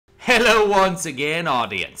Hello once again,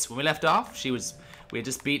 audience. When we left off, we had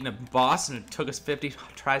just beaten a boss and it took us 50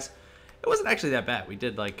 tries. It wasn't actually that bad. We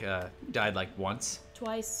did like, died like once.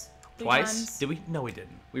 Twice. Twice? Did we? No, we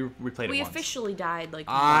didn't. We replayed it once. We officially died like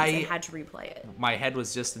once and had to replay it. My head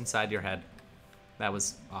was just inside your head. That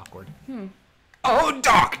was awkward. Oh,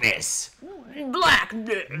 darkness! Black.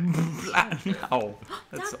 No.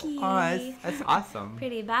 That's, Ducky. that's awesome.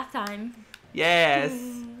 Pretty bath time. Yes.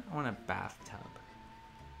 I want a bathtub.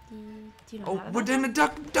 Do you know Oh, how to we're doing a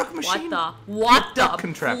duck machine. What duck the?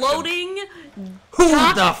 contraption. Floating.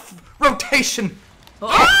 Rotation.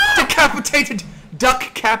 Oh! Decapitated. Duck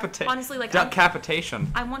capitation. Honestly, like duck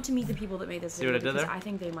capitation. I want to meet the people that made this See what I video did there? because I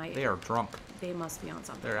think they might. They are drunk. They must be on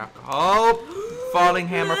something. They're alcohol. Oh, falling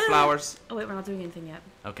hammer flowers. Oh wait, we're not doing anything yet.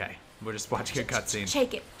 Okay, we're just watching a cutscene.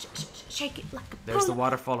 Shake it, shake it like a There's the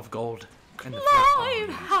waterfall of gold. And the live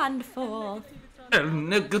handful. El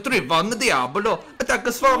diablo, attack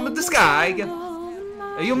us from the sky.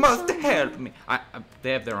 You must help me.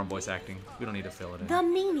 They have their own voice acting. We don't need to fill it in. The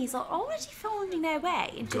meanies are already finding their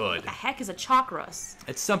way into Good. what the heck is a chakras?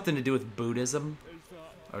 It's something to do with Buddhism,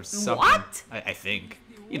 or something. What? I think.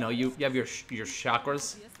 You know, you have your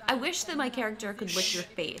chakras. I wish that my character could lick your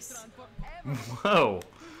face. Whoa.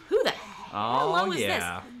 Who the hell is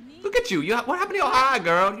yeah. Look at you. What happened to your eye,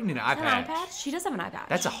 girl? You need an iPad. An iPad? She does have an iPad.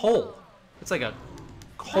 That's a hole. It's like a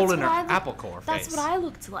hole in her apple core face. That's what I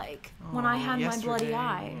looked like when I had my bloody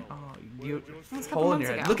eye. Oh, you That's a hole couple in your months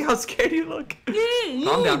head. ago. Look how scared you look.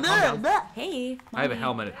 Calm down, calm down. Hey. I have a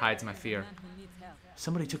helmet. It hides my fear.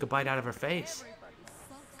 Somebody took a bite out of her face.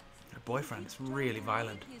 Her boyfriend is really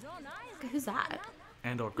violent. Who's that?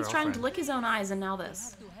 And or girlfriend. He's trying to lick his own eyes and now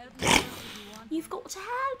this. You've got to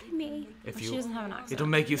help me. She doesn't have an accent. It'll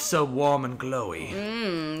make you so warm and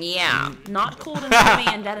glowy. Yeah. Not cold and heavy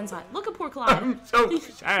and dead inside. Look at poor Clyde. I'm so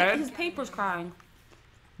sad. His paper's crying.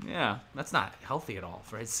 Yeah, that's not healthy at all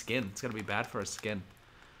for his skin. It's gonna be bad for his skin.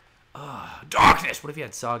 Darkness! What if you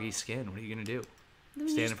had soggy skin? What are you gonna do?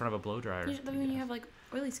 Stand in front of a blow dryer. Then you have like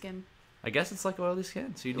oily skin. I guess it's like oily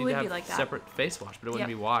skin, so you need would to have be like that. separate face wash, but it wouldn't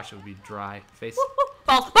be wash, it would be dry face.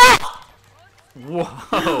 Balls. Whoa!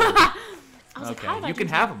 Like, Okay, you can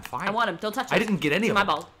have them, fine. I want him. Don't touch them. I didn't get any of my them.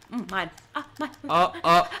 balls. Mine. Mine.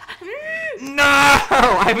 No!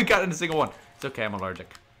 I haven't gotten a single one. It's okay, I'm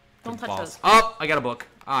allergic. Don't touch those. Oh, I got a book.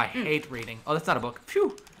 I hate reading. Oh, that's not a book.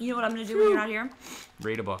 Phew. You know what I'm gonna do when you're not here?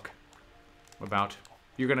 Read a book. What about?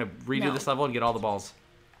 You're gonna redo No. this level and get all the balls.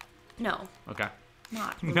 No. Okay.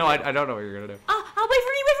 Not. No, I don't know what you're gonna do. Wait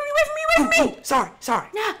for me. Oh, sorry.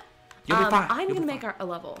 Nah. You'll be fine. I'm gonna make a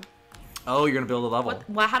level. Oh, you're gonna build a level.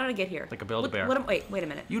 How did I get here? Like a Build-A-Bear. Wait a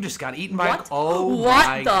minute. You just got eaten by What? Oh What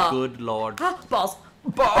my the? good lord. Balls.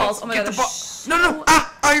 Balls. Oh my Get god. the ball. No.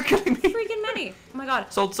 Oh, you're kidding me. Freaking many. Oh my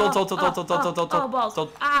god. Sold. Oh, balls.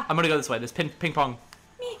 I'm gonna go this way. There's ping pong.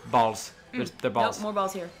 Me. Balls. They're balls. Nope, more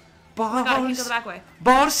balls here. Balls. Oh my god, I can't go the back way.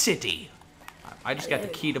 Ball City. I just got the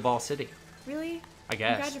key to Ball City. Really? I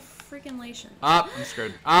guess. Congratulations. Up. I'm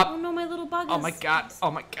screwed. Up. Oh no, my little bug is... Oh my god.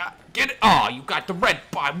 Get it. Oh, you got the red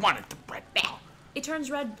ball. I wanted the red ball. It turns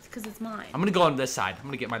red because it's mine. I'm gonna go on this side. I'm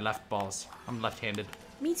gonna get my left balls. I'm left-handed.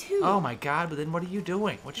 Me too. Oh my god, but then what are you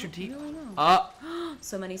doing? What's your deal? I don't know.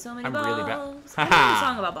 So many I'm balls. really bad. I know a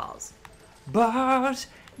song about balls. Balls,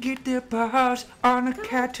 get the balls on a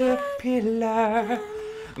caterpillar.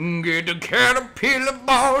 Get the caterpillar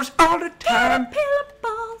balls all the time. Caterpillar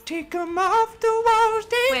balls. Take them off the walls.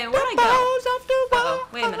 Take Wait, the where'd I balls go? off the walls.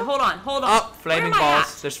 Wait a minute. Hold on. Up, flaming Where am I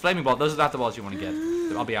balls. at? There's flaming balls. Those are not the balls you want to get.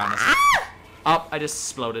 I'll be honest. Up, I just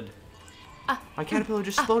exploded. My caterpillar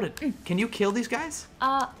just exploded. Can you kill these guys?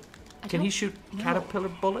 Can he shoot caterpillar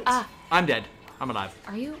bullets? I'm dead. I'm alive.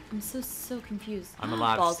 Are you? I'm so confused. I'm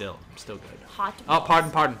alive balls. still. I'm still good. Hot Oh,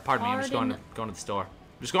 balls. pardon me. I'm just going to the store.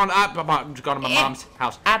 I'm just going to my mom's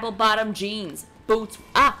house. Apple bottom jeans. Boots.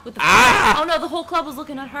 With the Oh no, the whole club was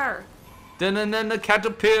looking at her. Then the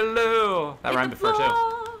caterpillar. That rhymed before too.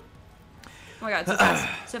 Oh my god, so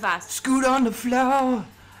fast. So fast. Scoot on the floor.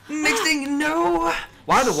 Next thing you know.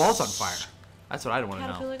 Why are the walls on fire? That's what I want to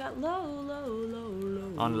know. Caterpillar got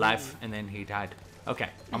low. On life, and then he died. Okay,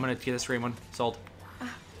 I'm gonna get this green one sold,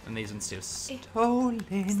 and these ones too. Stolen.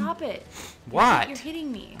 Stop it. What? You're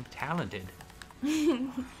hitting me. I'm talented.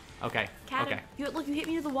 Okay. Okay. Look, you hit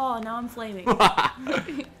me to the wall, and now I'm flaming.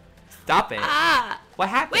 Stop it. What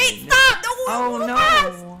happened? Wait, stop! No, oh no.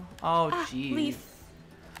 Oh jeez. Leaf.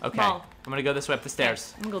 Okay. Ball. I'm gonna go this way up the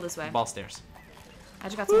stairs. I'm gonna go this way. Ball stairs. I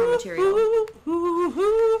just got some more material.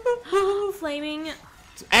 Flaming.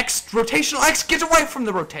 X, rotational X, get away from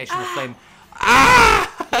the rotational flame.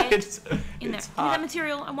 In there. Give me that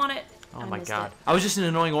material. I want it. Oh my god. I was just an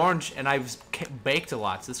annoying orange, and I was baked a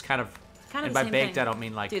lot, so this kind of and by baked, I don't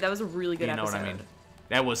mean like... Dude, that was a really good episode. You know what I mean?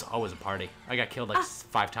 That was always a party. I got killed like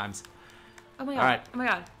 5 times. Oh my god. All right. Oh my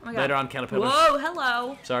god. Oh my god. Later on, caterpillars. Whoa,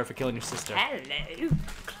 hello. Sorry for killing your sister. Hello.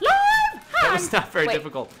 That was not very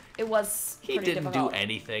difficult. It was He didn't do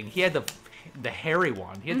anything. He had the hairy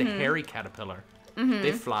one. He had the hairy caterpillar.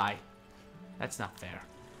 They fly. That's not fair.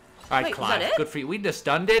 All right, Clive. Good for you. We just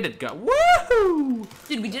done did it. Woohoo!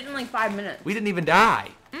 Dude, we did it in like 5 minutes. We didn't even die.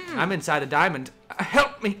 I'm inside a diamond.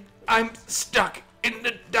 Help me. I'm stuck in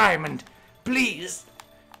the diamond. Please.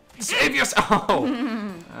 Save yourself.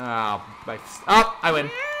 Oh, I win.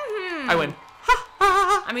 I win.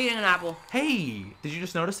 I'm eating an apple. Hey, did you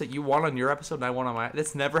just notice that you won on your episode and I won on my...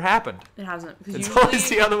 That's never happened. It hasn't. It's always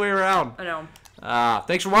the other way around. I know.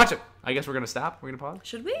 Thanks for watching. I guess we're going to stop. We're going to pause.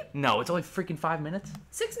 Should we? No, it's only freaking 5 minutes.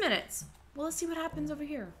 6 minutes. Well, let's see what happens over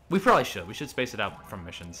here. We probably should. We should space it out from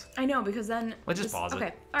missions. I know, because then... Let's just pause it.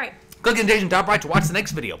 Okay, alright. Click the invitation top right to watch the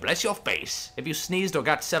next video. Bless your face. If you sneezed or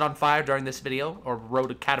got set on fire during this video, or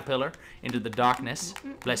rode a caterpillar into the darkness,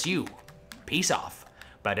 bless you. Peace off.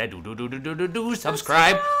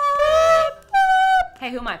 Subscribe.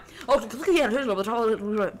 Hey, who am I? Oh, who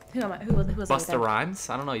am I? Who was Busta Rhymes?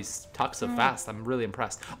 I don't know. He talks so fast. I'm really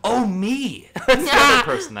impressed. Oh, me. That's the other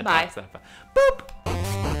person that talks that fast. Boop.